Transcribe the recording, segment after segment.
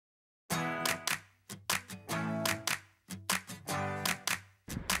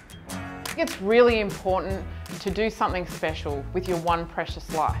it's really important to do something special with your one precious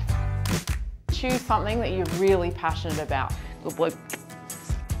life. Choose something that you're really passionate about. Good boy.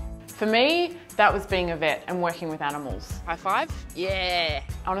 For me, that was being a vet and working with animals. High five? Yeah.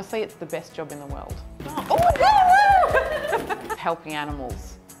 Honestly, it's the best job in the world. Oh. Helping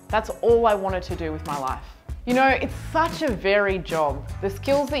animals. That's all I wanted to do with my life. You know, it's such a varied job. The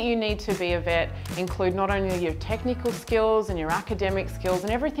skills that you need to be a vet include not only your technical skills and your academic skills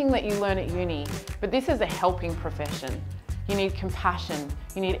and everything that you learn at uni, but this is a helping profession. You need compassion,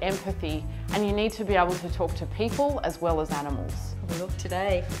 you need empathy, and you need to be able to talk to people as well as animals. Look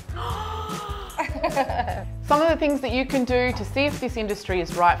today. Some of the things that you can do to see if this industry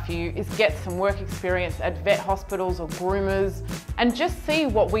is right for you is get some work experience at vet hospitals or groomers and just see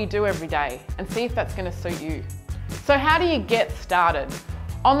what we do every day and see if that's going to suit you. So how do you get started?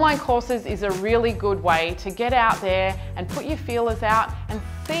 Online courses is a really good way to get out there and put your feelers out and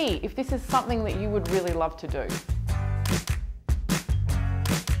see if this is something that you would really love to do.